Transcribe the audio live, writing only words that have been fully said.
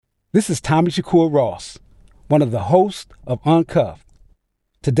This is Tommy Shakur Ross, one of the hosts of Uncuffed.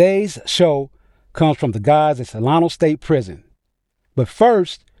 Today's show comes from the guys at Solano State Prison. But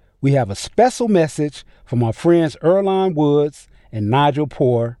first, we have a special message from our friends Earlonne Woods and Nigel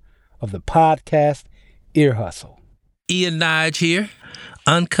Poor of the podcast Ear Hustle. Ian Nige here.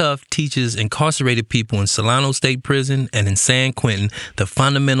 Uncuffed teaches incarcerated people in Solano State Prison and in San Quentin the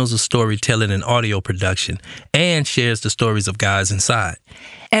fundamentals of storytelling and audio production, and shares the stories of guys inside.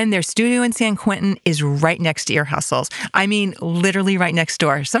 And their studio in San Quentin is right next to Ear Hustles. I mean, literally right next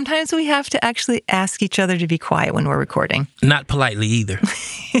door. Sometimes we have to actually ask each other to be quiet when we're recording. Not politely either.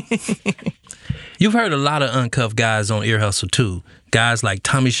 You've heard a lot of Uncuffed guys on Ear Hustle too. Guys like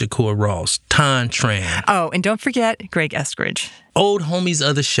Tommy Shakur Ross, Ton Tran. Oh, and don't forget Greg Eskridge. Old homies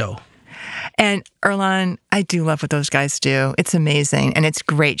of the show. And Earlonne, I do love what those guys do. It's amazing, and it's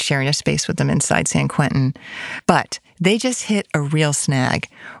great sharing a space with them inside San Quentin. But they just hit a real snag.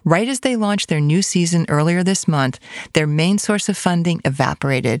 Right as they launched their new season earlier this month, their main source of funding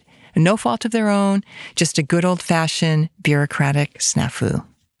evaporated. No fault of their own, just a good old-fashioned bureaucratic snafu.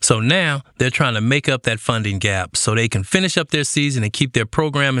 So now they're trying to make up that funding gap so they can finish up their season and keep their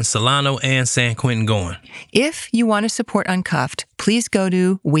program in Solano and San Quentin going. If you want to support Uncuffed, please go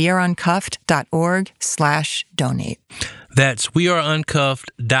to weareuncuffed.org/donate. That's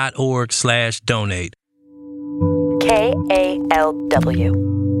weareuncuffed.org/donate. KALW.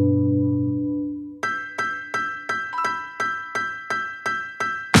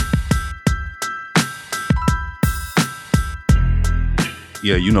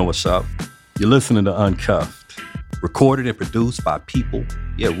 Yeah, you know what's up. You're listening to Uncuffed, recorded and produced by people,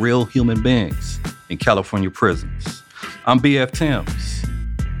 real human beings in California prisons. I'm BF Timms.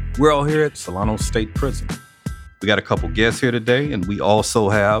 We're all here at Solano State Prison. We got a couple guests here today, and we also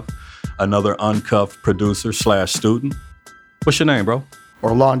have another Uncuffed producer/student. What's your name, bro?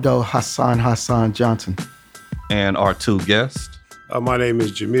 Orlando Hassan Johnson. And our two guests. My name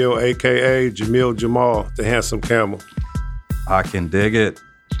is Jamil, a.k.a. Jamil Jamal, the Handsome Camel. I can dig it.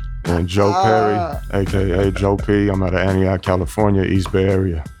 And Joe Perry, a.k.a. Joe P. I'm out of Antioch, California, East Bay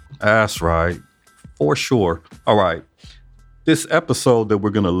area. That's right. For sure. All right. This episode that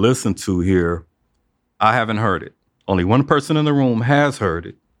we're going to listen to here, I haven't heard it. Only one person in the room has heard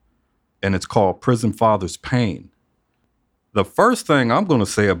it, and it's called Prison Father's Pain. The first thing I'm going to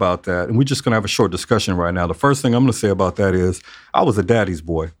say about that, and we're just going to have a short discussion right now. The first thing I'm going to say about that is I was a daddy's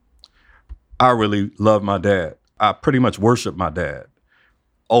boy. I really love my dad. I pretty much worship my dad.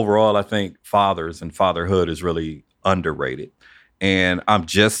 Overall, I think fathers and fatherhood is really underrated. And I'm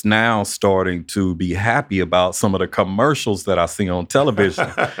just now starting to be happy about some of the commercials that I see on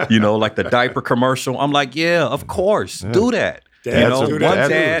television. Like the diaper commercial. I'm like, yeah, of course, do that. One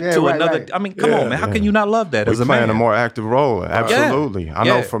dad to another. Right. I mean, come on, man. How can you not love that as a man? Playing a more active role. Absolutely. I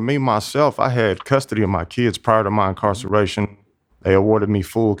know for me, myself, I had custody of my kids prior to my incarceration. They awarded me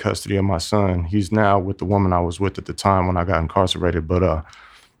full custody of my son. He's now with the woman I was with at the time when I got incarcerated. But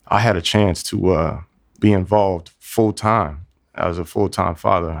I had a chance to be involved full-time as a full-time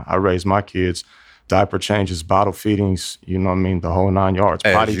father. I raised my kids, diaper changes, bottle feedings, the whole 9 yards,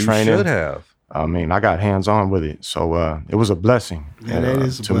 potty training. You should have. I mean, I got hands-on with it. So it was a blessing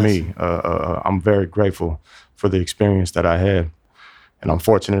to me. I'm very grateful for the experience that I had. And I'm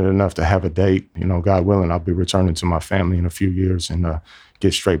fortunate enough to have a date. God willing, I'll be returning to my family in a few years and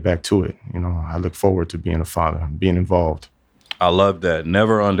get straight back to it. I look forward to being a father, being involved. I love that.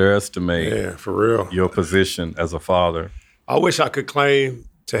 Never underestimate for real. Your position as a father. I wish I could claim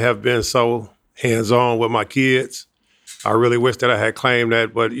to have been so hands-on with my kids. I really wish that I had claimed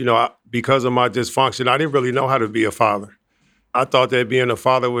that. But, because of my dysfunction, I didn't really know how to be a father. I thought that being a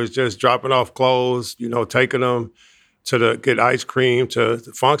father was just dropping off clothes, taking them to get ice cream, to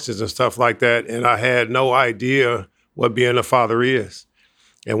the functions and stuff like that. And I had no idea what being a father is.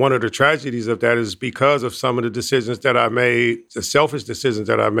 And one of the tragedies of that is because of some of the decisions that I made, the selfish decisions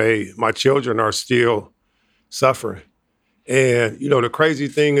that I made, my children are still suffering. And, the crazy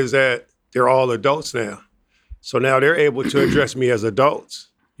thing is that they're all adults now. So now they're able to address me as adults.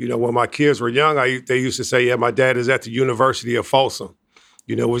 When my kids were young, they used to say, my dad is at the University of Folsom.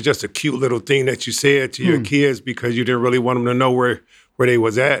 It was just a cute little thing that you said to your kids because you didn't really want them to know where they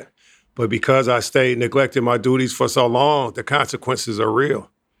was at. But because I stayed neglecting my duties for so long, the consequences are real.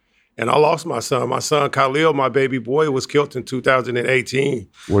 And I lost my son. My son, Khalil, my baby boy, was killed in 2018.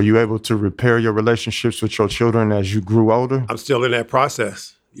 Were you able to repair your relationships with your children as you grew older? I'm still in that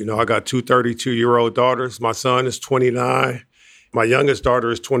process. I got two 32-year-old daughters. My son is 29. My youngest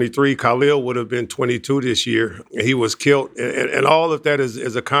daughter is 23. Khalil would have been 22 this year. He was killed. And all of that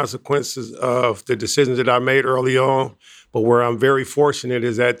is a consequence of the decisions that I made early on. But where I'm very fortunate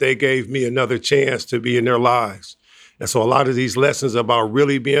is that they gave me another chance to be in their lives. And so a lot of these lessons about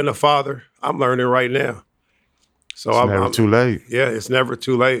really being a father, I'm learning right now. So it's never too late. Yeah, it's never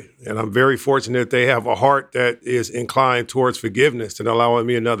too late. And I'm very fortunate they have a heart that is inclined towards forgiveness and allowing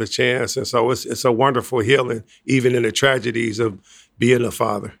me another chance. And so it's a wonderful healing, even in the tragedies of being a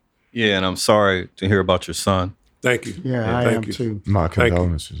father. Yeah, and I'm sorry to hear about your son. Thank you. Yeah, I am too. My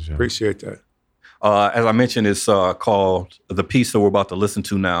condolences. Yeah. Appreciate that. As I mentioned, it's called, the piece that we're about to listen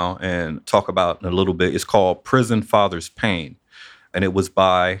to now and talk about in a little bit, it's called Prison Father's Pain. And it was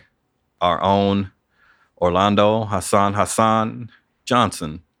by our own Orlando Hassan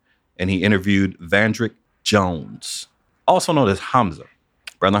Johnson, and he interviewed Vandrick Jones, also known as Hamza,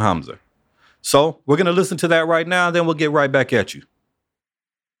 Brother Hamza. So we're going to listen to that right now, then we'll get right back at you.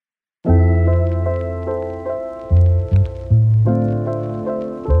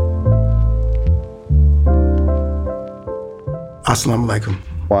 Assalamu alaikum.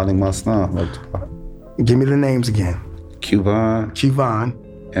 Walaikum assalam. Give me the names again. Kuvon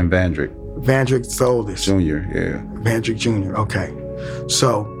and Vandrick. Vandrick's the oldest. Junior, yeah. Vandrick Jr., okay.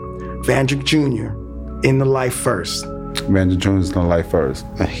 So, Vandrick Jr. in the life first. Vandrick Jr. is in the life first.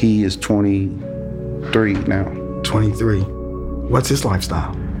 He is 23 now. 23. What's his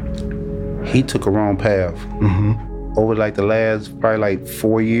lifestyle? He took a wrong path. Mm-hmm. Over like the last probably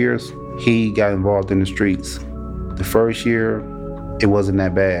 4 years, he got involved in the streets. The first year, it wasn't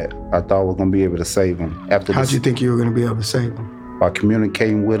that bad. I thought I was gonna be able to save him. How'd you think you were gonna be able to save him? By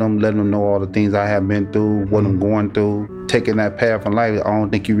communicating with him, letting him know all the things I have been through, what I'm going through, taking that path in life. I don't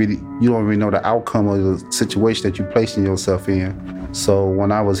think you don't really know the outcome of the situation that you're placing yourself in. So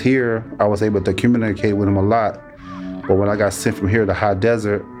when I was here, I was able to communicate with him a lot. But when I got sent from here to High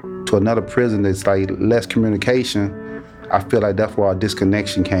Desert to another prison that's like less communication, I feel like that's where our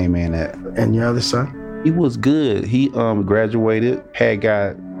disconnection came in at. And your other son? He was good. He graduated, had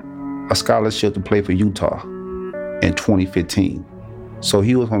got a scholarship to play for Utah in 2015. So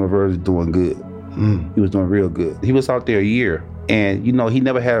he was on the verge of doing good. He was doing real good. He was out there a year, and he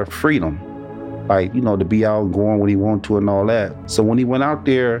never had freedom, like to be out and going when he wanted to and all that. So when he went out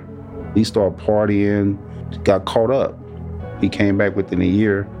there, he started partying, got caught up. He came back within a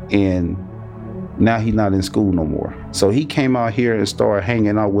year, and now he's not in school no more. So he came out here and started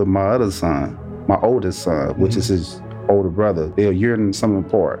hanging out with my other son, my oldest son, which is his older brother. They're a year and something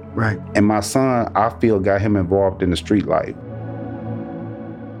apart. Right. And my son, I feel, got him involved in the street life.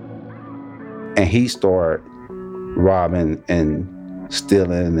 And he started robbing and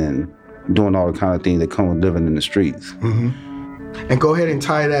stealing and doing all the kind of things that come with living in the streets. Mm-hmm. And go ahead and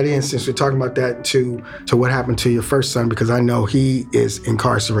tie that in, since we're talking about that, to what happened to your first son, because I know he is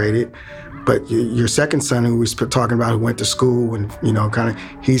incarcerated. But your second son, who we was talking about, who went to school and,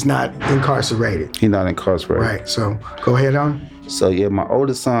 he's not incarcerated. He's not incarcerated. Right, so go ahead on. So yeah, my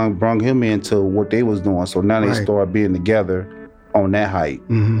oldest son brought him into what they was doing. So now they started being together on that height.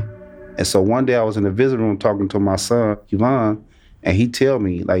 Mm-hmm. And so one day I was in the visiting room talking to my son, Yvonne, and he tell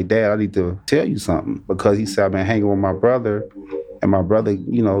me, like, Dad, I need to tell you something. Because he said, I've been hanging with my brother, and my brother,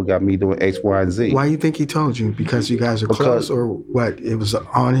 got me doing X, Y, and Z. Why do you think he told you? Because you guys are close, or what? It was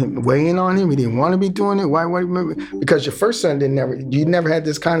on him, weighing on him? He didn't want to be doing it? Why? Because your first son you never had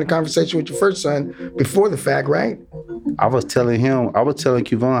this kind of conversation with your first son before the fact, right? I was telling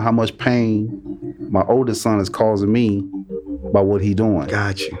Kevon how much pain my oldest son is causing me by what he doing.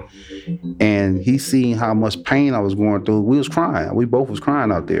 Got you. And he seen how much pain I was going through. We was crying. We both was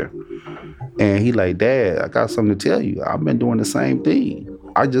crying out there. And he like, Dad, I got something to tell you. I've been doing the same thing.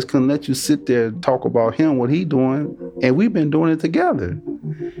 I just couldn't let you sit there and talk about him, what he doing, and we've been doing it together.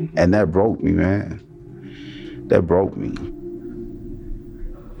 And that broke me, man. That broke me.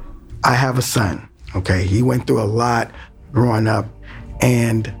 I have a son, okay? He went through a lot growing up.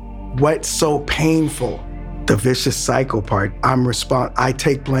 And what's so painful, the vicious cycle part, I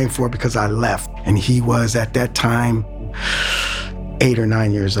take blame for it because I left. And he was, at that time, 8 or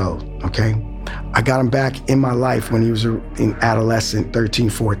 9 years old, okay? I got him back in my life when he was an adolescent, 13,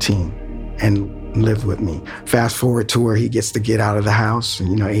 14, and lived with me. Fast forward to where he gets to get out of the house,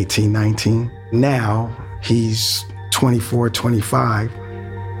 18, 19. Now, he's 24, 25,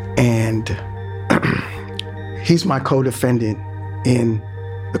 and he's my co-defendant in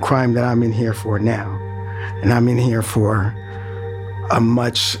the crime that I'm in here for now. And I'm in here for a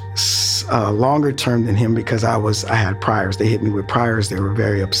much longer term than him because I had priors. They hit me with priors. They were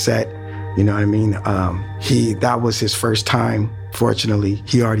very upset. You know what I mean? That was his first time. Fortunately,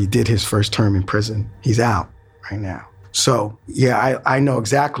 he already did his first term in prison. He's out right now. So yeah, I know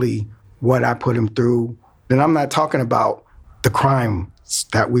exactly what I put him through. And I'm not talking about the crimes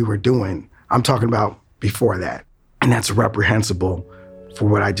that we were doing. I'm talking about before that. And that's reprehensible for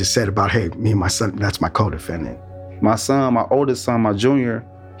what I just said about, hey, me and my son, that's my co-defendant. My son, my oldest son, my junior,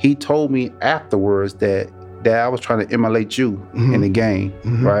 he told me afterwards that I was trying to emulate you in the game,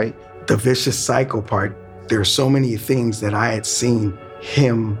 right? The vicious cycle part, there are so many things that I had seen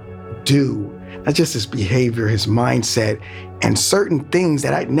him do, not just his behavior, his mindset, and certain things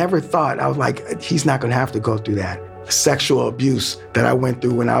that I never thought, I was like, he's not gonna have to go through that. Sexual abuse that I went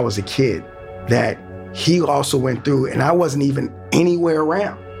through when I was a kid, that he also went through, and I wasn't even anywhere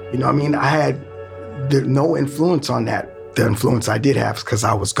around. You know what I mean? I had no influence on that. The influence I did have is because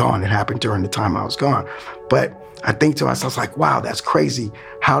I was gone. It happened during the time I was gone. But I think to myself, like, wow, that's crazy.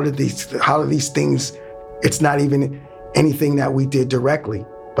 How do these things, it's not even anything that we did directly,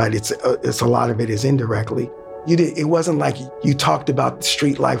 but it's a lot of it is indirectly. It wasn't like you talked about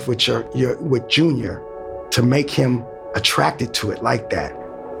street life with with Junior to make him attracted to it like that.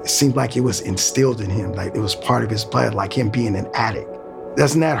 It seemed like it was instilled in him, like it was part of his blood, like him being an addict.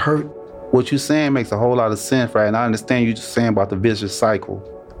 Doesn't that hurt? What you're saying makes a whole lot of sense, right? And I understand you just saying about the vicious cycle.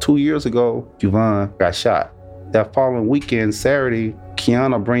 2 years ago, Javon got shot. That following weekend, Saturday,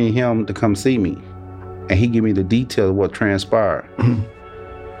 Kiana bring him to come see me. And he give me the details of what transpired.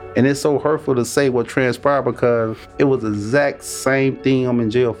 And it's so hurtful to say what transpired because it was the exact same thing I'm in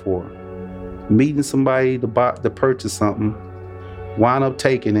jail for. Meeting somebody to purchase something, wind up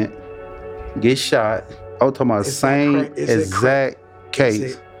taking it, get shot. I'm talking about the same exact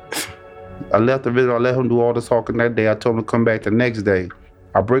case. I left the video, I let him do all the talking that day. I told him to come back the next day.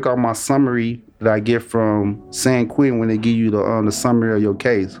 I break out my summary that I get from San Quentin when they give you the summary of your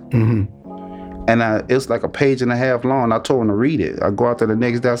case. And it's like a page and a half long. I told him to read it. I go out there the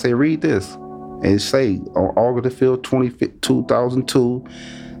next day, I say, read this. And it say, on August the 5th, 2002,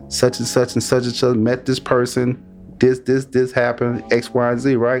 such and such and such and such, met this person, this happened, X, Y, and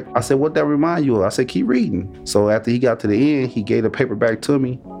Z, right? I said, what that remind you of? I said, keep reading. So after he got to the end, he gave the paper back to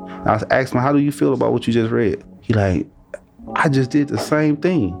me. I asked him, how do you feel about what you just read? He like, I just did the same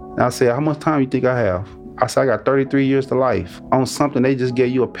thing. And I said, how much time you think I have? I said, I got 33 years to life on something they just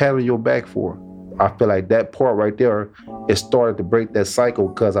gave you a pat on your back for. I feel like that part right there, it started to break that cycle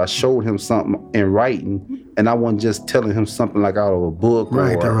because I showed him something in writing and I wasn't just telling him something like out of a book.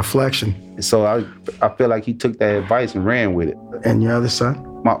 Right, that reflection. So I feel like he took that advice and ran with it. And your other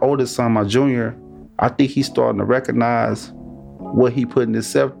son? My oldest son, my junior, I think he's starting to recognize what he putting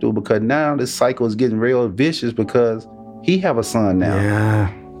himself through because now this cycle is getting real vicious because he have a son now.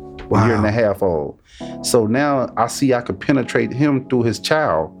 Yeah. Wow. A year and a half old. So now I see I could penetrate him through his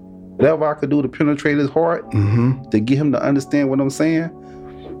child. Whatever I could do to penetrate his heart, to get him to understand what I'm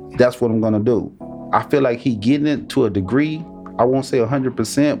saying, that's what I'm gonna do. I feel like he getting it to a degree, I won't say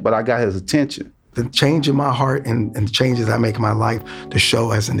 100%, but I got his attention. The change in my heart and the changes I make in my life to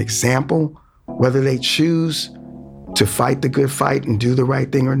show as an example, whether they choose to fight the good fight and do the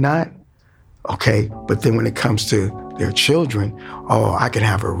right thing or not, okay, but then when it comes to their children, I can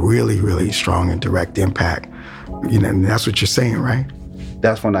have a really, really strong and direct impact. You know, and that's what you're saying, right?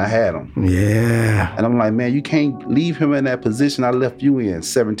 That's when I had him. Yeah. And I'm like, man, you can't leave him in that position I left you in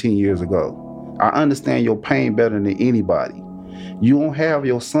 17 years ago. I understand your pain better than anybody. You don't have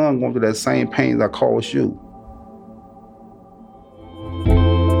your son going through that same pain that I caused you.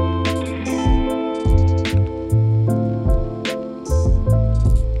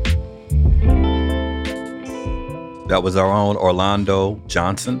 That was our own Orlando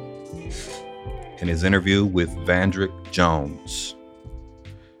Johnson in his interview with Vandrick Jones.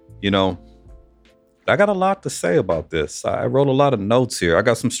 You know, I got a lot to say about this. I wrote a lot of notes here. I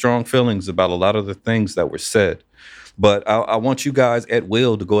got some strong feelings about a lot of the things that were said. But I want you guys at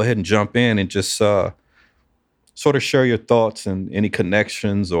will to go ahead and jump in and just sort of share your thoughts and any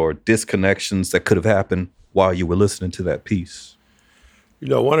connections or disconnections that could have happened while you were listening to that piece. You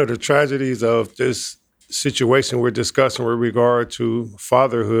know, one of the tragedies of this situation we're discussing with regard to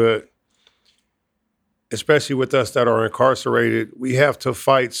fatherhood, especially with us that are incarcerated, we have to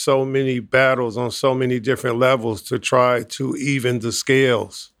fight so many battles on so many different levels to try to even the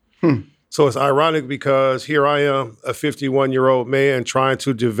scales. So it's ironic because here I am, a 51-year-old man trying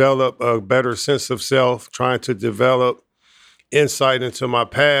to develop a better sense of self, trying to develop insight into my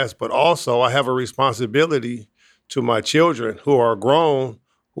past, but also I have a responsibility to my children who are grown,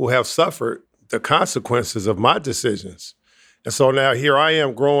 who have suffered the consequences of my decisions. And so now here I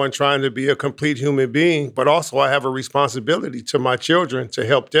am growing, trying to be a complete human being, but also I have a responsibility to my children to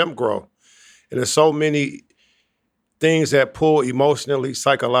help them grow. And there's so many things that pull emotionally,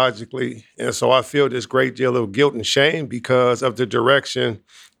 psychologically. And so I feel this great deal of guilt and shame because of the direction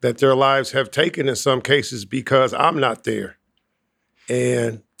that their lives have taken in some cases because I'm not there.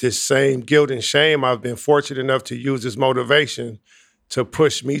 And this same guilt and shame, I've been fortunate enough to use as motivation to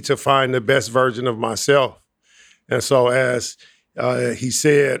push me to find the best version of myself. And so as he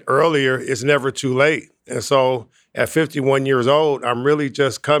said earlier, it's never too late. And so at 51 years old, I'm really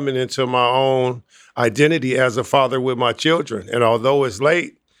just coming into my own identity as a father with my children. And although it's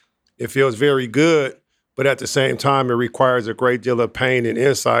late, it feels very good. But at the same time, it requires a great deal of pain and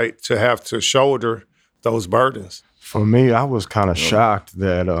insight to have to shoulder those burdens. For me, I was kind of shocked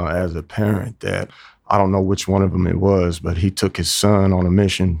that as a parent that I don't know which one of them it was, but he took his son on a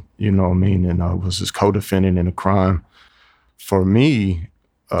mission, you know what I mean, and was his co-defendant in a crime. For me...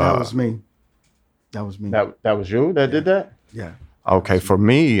 that was me. That was me. That was you that did that? Yeah. Okay, for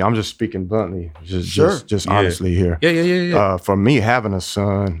me, I'm just speaking bluntly, just honestly here. Yeah. For me, having a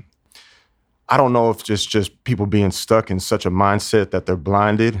son, I don't know if just people being stuck in such a mindset that they're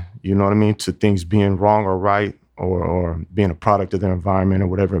blinded, you know what I mean, to things being wrong or right or being a product of their environment or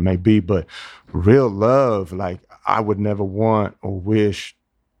whatever it may be. But real love, like I would never want or wish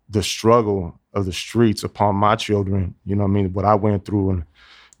the struggle of the streets upon my children, you know what I mean, what I went through and,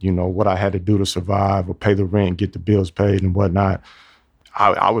 you know, what I had to do to survive or pay the rent, get the bills paid and whatnot.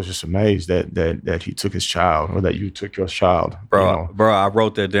 I was just amazed that he took his child or that you took your child. Bro, you know? Bro, I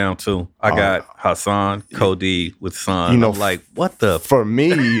wrote that down too. I got Hassan, Cody with son. You know, I'm like, what the? For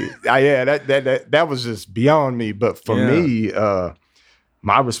me, that was just beyond me. But for me,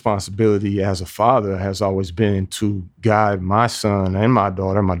 my responsibility as a father has always been to guide my son and my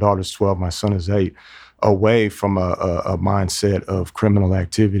daughter. My daughter's 12, my son is 8, away from a mindset of criminal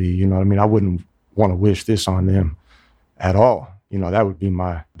activity. You know what I mean? I wouldn't want to wish this on them at all. You know, that would be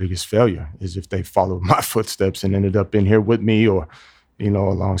my biggest failure, is if they followed my footsteps and ended up in here with me or, you know,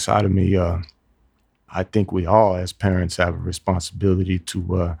 alongside of me. I think we all, as parents, have a responsibility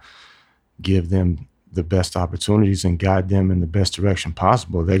to give them the best opportunities and guide them in the best direction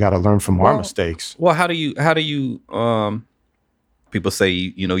possible. They got to learn from our mistakes. Well, how do you people say,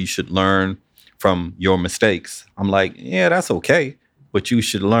 you know, you should learn from your mistakes. I'm like, yeah, that's okay, but you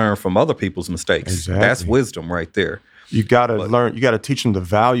should learn from other people's mistakes. Exactly. That's wisdom right there. You got to learn, you got to teach them the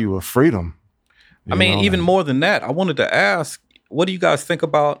value of freedom. I mean, even more than that, I wanted to ask, what do you guys think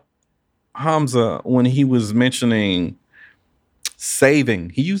about Hamza when he was mentioning saving?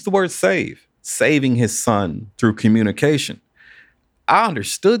 He used the word saving his son through communication. I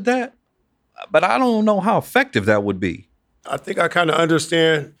understood that, but I don't know how effective that would be. I think I kind of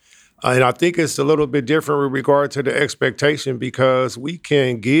understand, and I think it's a little bit different with regard to the expectation, because we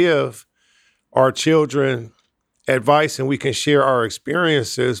can give our children advice and we can share our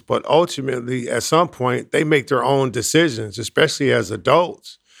experiences, but ultimately, at some point, they make their own decisions, especially as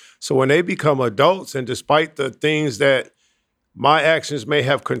adults. So when they become adults, and despite the things that my actions may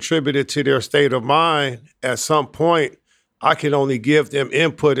have contributed to their state of mind, at some point, I can only give them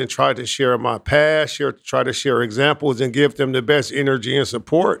input and try to share my past, try to share examples and give them the best energy and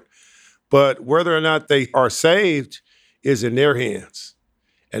support. But whether or not they are saved is in their hands.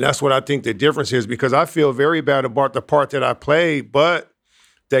 And that's what I think the difference is, because I feel very bad about the part that I played, but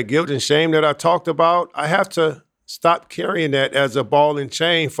that guilt and shame that I talked about, I have to stop carrying that as a ball and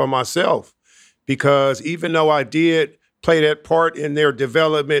chain for myself. Because even though I did play that part in their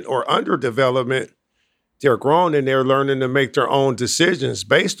development or underdevelopment, they're grown and they're learning to make their own decisions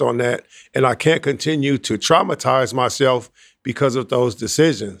based on that. And I can't continue to traumatize myself because of those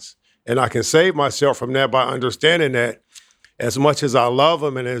decisions. And I can save myself from that by understanding that as much as I love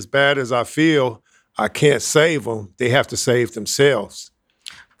them and as bad as I feel, I can't save them. They have to save themselves.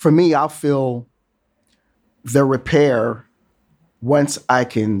 For me, I'll feel the repair once I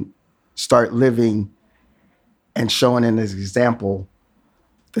can start living and showing an example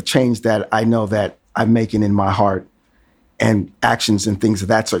the change that I know that I'm making in my heart and actions and things of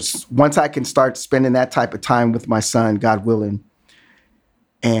that sort. Once I can start spending that type of time with my son, God willing,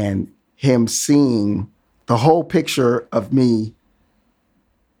 and him seeing the whole picture of me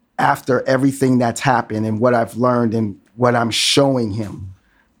after everything that's happened and what I've learned and what I'm showing him,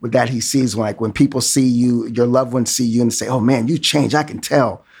 that he sees, like when people see you, your loved ones see you and say, oh man, you changed, I can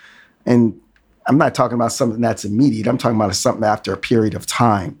tell. And I'm not talking about something that's immediate. I'm talking about something after a period of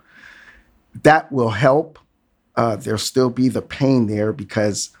time. That will help. There'll still be the pain there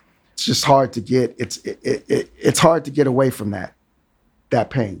because it's just hard to get, it's hard to get away from that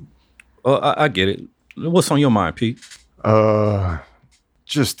pain. Well, I get it. What's on your mind, Pete?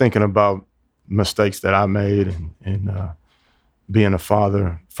 Just thinking about mistakes that I made and being a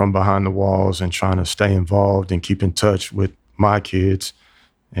father from behind the walls and trying to stay involved and keep in touch with my kids.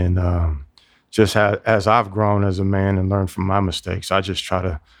 And just as I've grown as a man and learned from my mistakes, I just try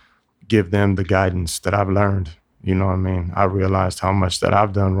to give them the guidance that I've learned, You know what I mean? I realized how much that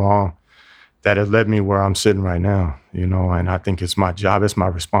I've done wrong that has led me where I'm sitting right now, you know, and I think it's my job, it's my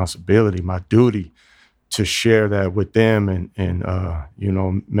responsibility, my duty to share that with them and you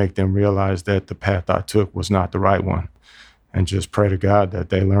know, make them realize that the path I took was not the right one, and just pray to God that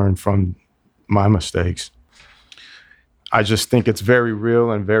they learn from my mistakes. I just think it's very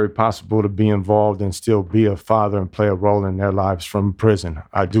real and very possible to be involved and still be a father and play a role in their lives from prison.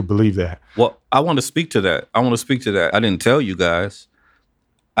 I do believe that. Well, I want to speak to that. I didn't tell you guys,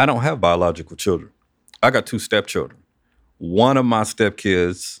 I don't have biological children. I got 2 stepchildren. One of my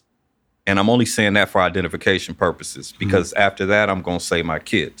stepkids, and I'm only saying that for identification purposes, because after that, I'm going to say my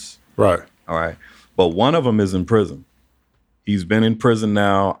kids. Right. All right. But one of them is in prison. He's been in prison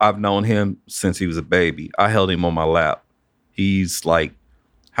now. I've known him since he was a baby. I held him on my lap. He's like,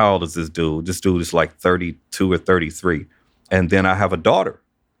 how old is this dude? This dude is like 32 or 33. And then I have a daughter,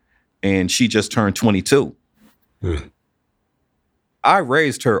 and she just turned 22. I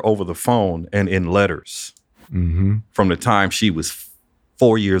raised her over the phone and in letters from the time she was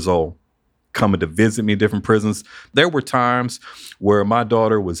 4 years old, coming to visit me in different prisons. There were times where my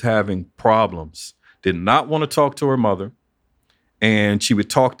daughter was having problems, did not want to talk to her mother, and she would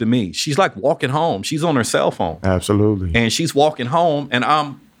talk to me. She's like walking home. She's on her cell phone. Absolutely. And she's walking home, and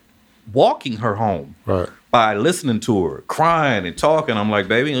I'm walking her home by listening to her, crying and talking. I'm like,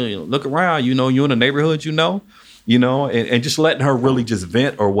 baby, look around. You know, you in the neighborhood, you know, and just letting her really just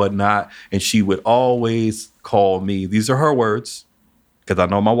vent or whatnot. And she would always call me. These are her words, because I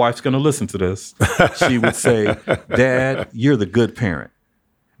know my wife's going to listen to this. She would say, Dad, you're the good parent.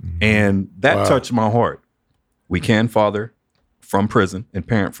 And that touched my heart. We can father from prison and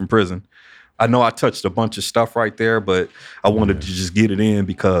parent from prison. I know I touched a bunch of stuff right there, but I wanted to just get it in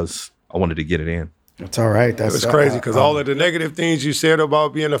because I wanted to get it in. That's all right. It's crazy because all of the negative things you said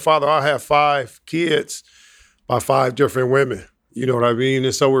about being a father, I have 5 kids by 5 different women. You know what I mean?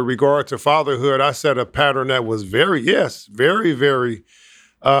 And so with regard to fatherhood, I set a pattern that was very, very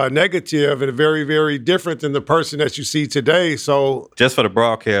negative and very, very different than the person that you see today. So just for the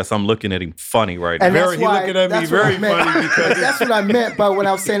broadcast, I'm looking at him funny right now. And he's looking at me very funny because that's what I meant by what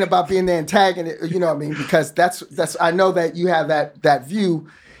I was saying about being the antagonist. You know what I mean? Because that's I know that you have that view,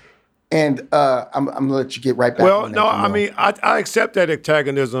 and I'm gonna let you get right back. Well, no, I mean I accept that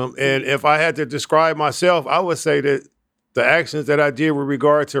antagonism, and if I had to describe myself, I would say that the actions that I did with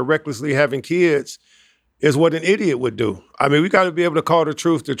regard to recklessly having kids is what an idiot would do. I mean, we got to be able to call the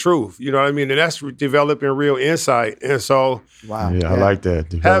truth. You know what I mean? And that's developing real insight. And so, I like that.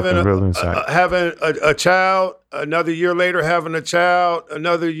 Developing real insight. Having a child, another year later having a child,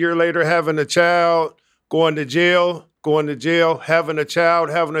 another year later having a child, going to jail, having a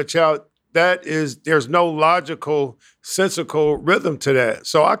child. There's no logical, sensical rhythm to that.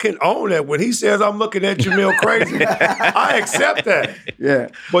 So I can own that. When he says I'm looking at Jamil crazy, I accept that. Yeah.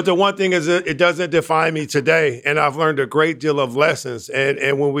 But the one thing is it doesn't define me today. And I've learned a great deal of lessons.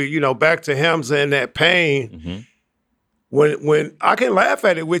 And when we, back to Hamza and that pain, when I can laugh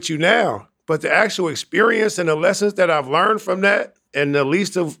at it with you now, but the actual experience and the lessons that I've learned from that, and the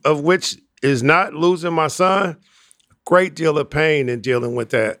least of which is not losing my son, great deal of pain in dealing with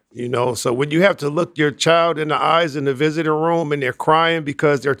that, So when you have to look your child in the eyes in the visiting room and they're crying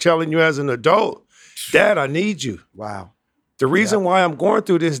because they're telling you as an adult, Dad, I need you. Wow. The reason why I'm going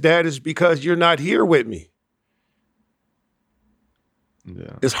through this, Dad, is because you're not here with me.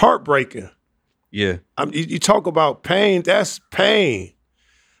 Yeah. It's heartbreaking. Yeah. You talk about pain, that's pain.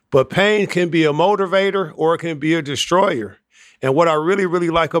 But pain can be a motivator or it can be a destroyer. And what I really, really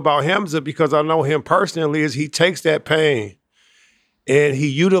like about Hamza, because I know him personally, is he takes that pain and he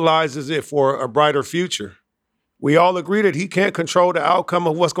utilizes it for a brighter future. We all agree that he can't control the outcome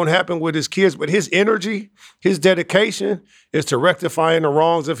of what's going to happen with his kids, but his energy, his dedication is to rectifying the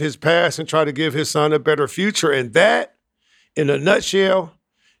wrongs of his past and try to give his son a better future. And that, in a nutshell,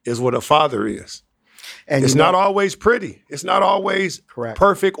 is what a father is. And it's not always pretty. It's not always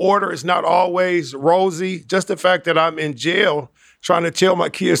perfect order. It's not always rosy. Just the fact that I'm in jail trying to tell my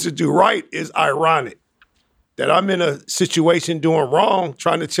kids to do right is ironic. That I'm in a situation doing wrong,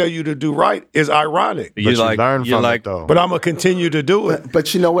 trying to tell you to do right is ironic. But you learn from it, though. But I'm going to continue to do it.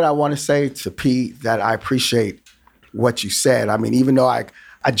 But you know what I want to say to P, that I appreciate what you said. I mean, even though I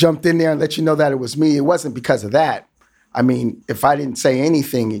jumped in there and let you know that it was me, it wasn't because of that. I mean, if I didn't say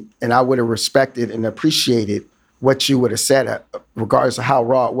anything and I would have respected and appreciated what you would have said, regardless of how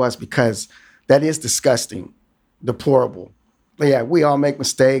raw it was, because that is disgusting, deplorable. But yeah, we all make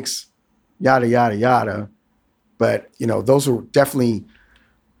mistakes, yada, yada, yada. But, those were definitely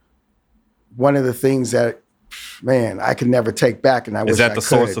one of the things that, man, I could never take back. And I wish I could. Is that the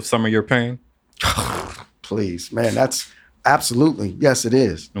source of some of your pain? please. Man, that's absolutely. Yes, it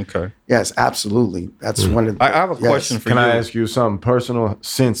is. Okay. Yes, absolutely. That's one of the, I have a question for you. Can I ask you something personal?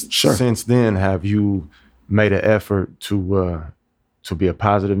 Since then, have you made an effort to be a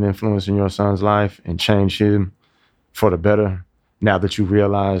positive influence in your son's life and change him for the better now that you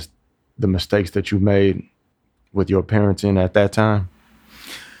realized the mistakes that you made with your parenting at that time?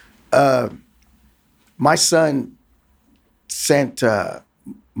 My son sent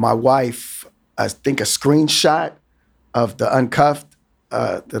my wife, I think, a screenshot of the Uncuffed,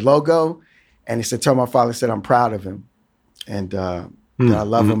 the logo, and he said, tell my father, said, I'm proud of him. And that I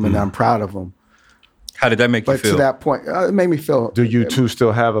love him and I'm proud of him. How did that make you feel? But to that point, it made me feel... Do you two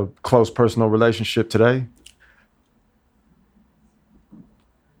still have a close personal relationship today?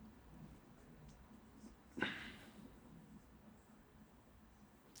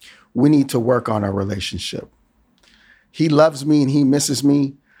 We need to work on our relationship. He loves me and he misses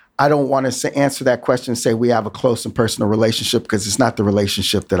me. I don't want to answer that question and say we have a close and personal relationship because it's not the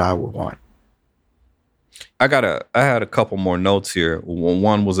relationship that I would want. I had a couple more notes here.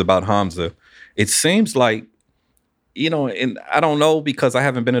 One was about Hamza. It seems like, and I don't know because I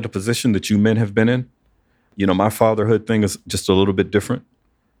haven't been in the position that you men have been in. My fatherhood thing is just a little bit different.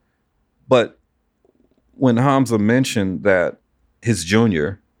 But when Hamza mentioned that his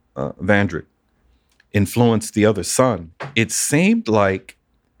junior, Vandrick, influenced the other son, it seemed like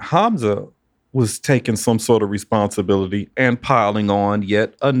Hamza was taking some sort of responsibility and piling on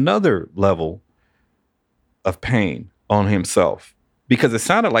yet another level of pain on himself. Because it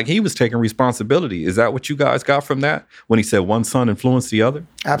sounded like he was taking responsibility. Is that what you guys got from that when he said one son influenced the other?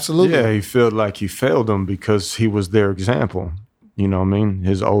 Absolutely. Yeah, he felt like he failed them because he was their example. You know what I mean?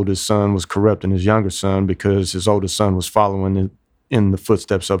 His oldest son was corrupting his younger son because his oldest son was following in the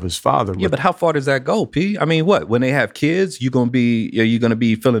footsteps of his father. Yeah, but how far does that go, P? I mean, what? When they have kids, you're gonna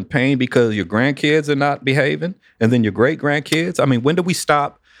be feeling pain because your grandkids are not behaving, and then your great grandkids. I mean, when do we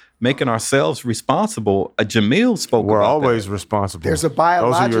stop making ourselves responsible? Jamil spoke We're about always that. responsible. There's a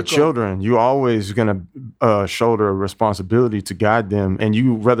biological... Those are your children. You're always going to shoulder a responsibility to guide them.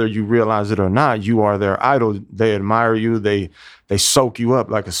 And whether you realize it or not, you are their idol. They admire you. They soak you up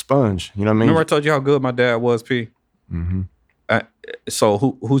like a sponge. You know what I mean? Remember I told you how good my dad was, P? Mm-hmm.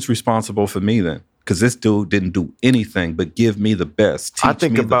 So who's responsible for me then? Because this dude didn't do anything but give me the best. I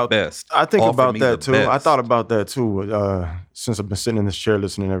think about that too. Best. I thought about that too. Since I've been sitting in this chair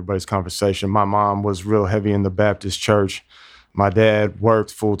listening to everybody's conversation, my mom was real heavy in the Baptist church. My dad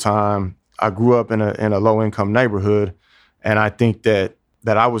worked full time. I grew up in a low income neighborhood, and I think that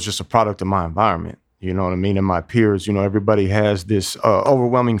I was just a product of my environment. You know what I mean? And my peers. Everybody has this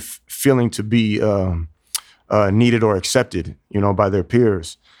overwhelming feeling to be needed or accepted. By their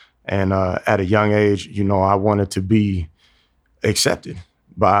peers. And at a young age, I wanted to be accepted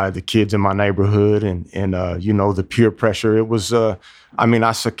by the kids in my neighborhood and the peer pressure. It was,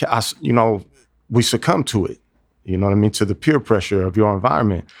 we succumbed to it, to the peer pressure of your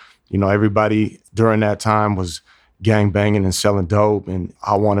environment. Everybody during that time was gang banging and selling dope, and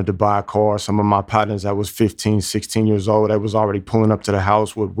I wanted to buy a car. Some of my partners that was 15, 16 years old, they was already pulling up to the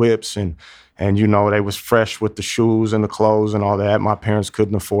house with whips and they was fresh with the shoes and the clothes and all that. My parents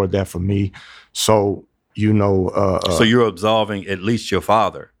couldn't afford that for me. So, so you're absolving at least your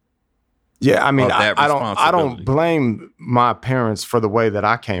father. Yeah, I mean, I don't blame my parents for the way that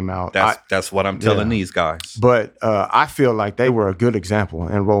I came out. That's what I'm telling these guys. But I feel like they were a good example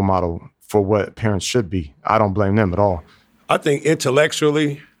and role model for what parents should be. I don't blame them at all. I think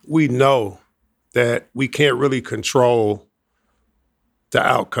intellectually, we know that we can't really control the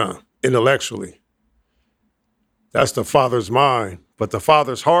outcome. Intellectually, that's the father's mind, but the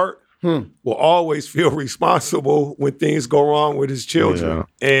father's heart will always feel responsible when things go wrong with his children.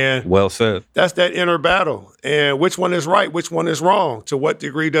 Yeah. And well said. That's that inner battle. And which one is right? Which one is wrong? To what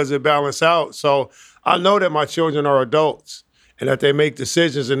degree does it balance out? So I know that my children are adults and that they make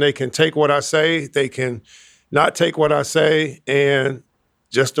decisions and they can take what I say, they can not take what I say, and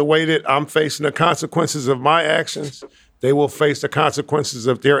just the way that I'm facing the consequences of my actions, they will face the consequences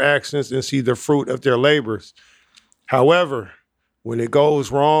of their actions and see the fruit of their labors. However, when it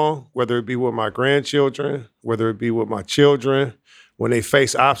goes wrong, whether it be with my grandchildren, whether it be with my children, when they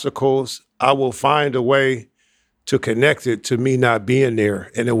face obstacles, I will find a way to connect it to me not being there,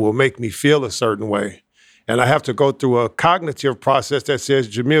 and it will make me feel a certain way. And I have to go through a cognitive process that says,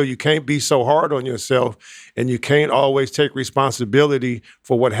 Jamil, you can't be so hard on yourself, and you can't always take responsibility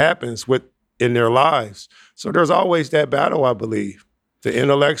for what happens in their lives. So there's always that battle, I believe. The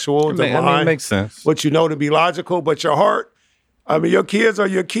intellectual, the mind. It makes sense. What you know to be logical, but your heart, your kids are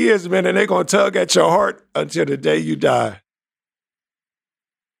your kids, man, and they're going to tug at your heart until the day you die.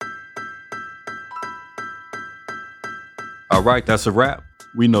 All right, that's a wrap.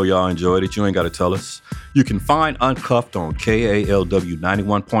 We know y'all enjoyed it. You ain't got to tell us. You can find Uncuffed on KALW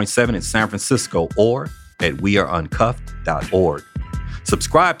 91.7 in San Francisco or at weareuncuffed.org.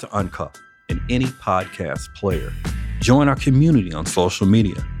 Subscribe to Uncuffed in any podcast player. Join our community on social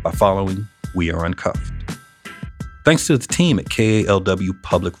media by following We Are Uncuffed. Thanks to the team at KALW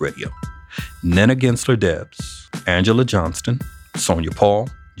Public Radio. Nena Gensler-Debs, Angela Johnston, Sonia Paul,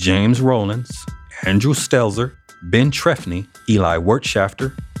 James Rollins, Andrew Stelzer, Ben Trefney, Eli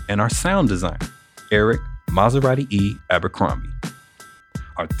Wertschafter, and our sound designer, Eric Maserati E. Abercrombie.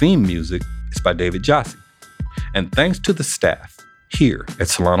 Our theme music is by David Jossi. And thanks to the staff here at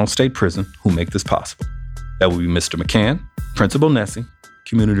Solano State Prison who make this possible. That would be Mr. McCann, Principal Nessie,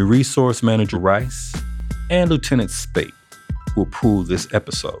 Community Resource Manager Rice, and Lieutenant Spate, who approved this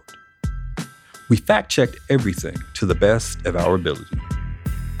episode. We fact-checked everything to the best of our ability.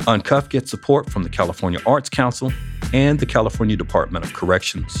 Uncuffed gets support from the California Arts Council and the California Department of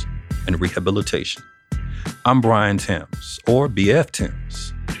Corrections and Rehabilitation. I'm Brian Timms, or BF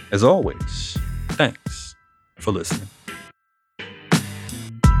Timms. As always, thanks for listening.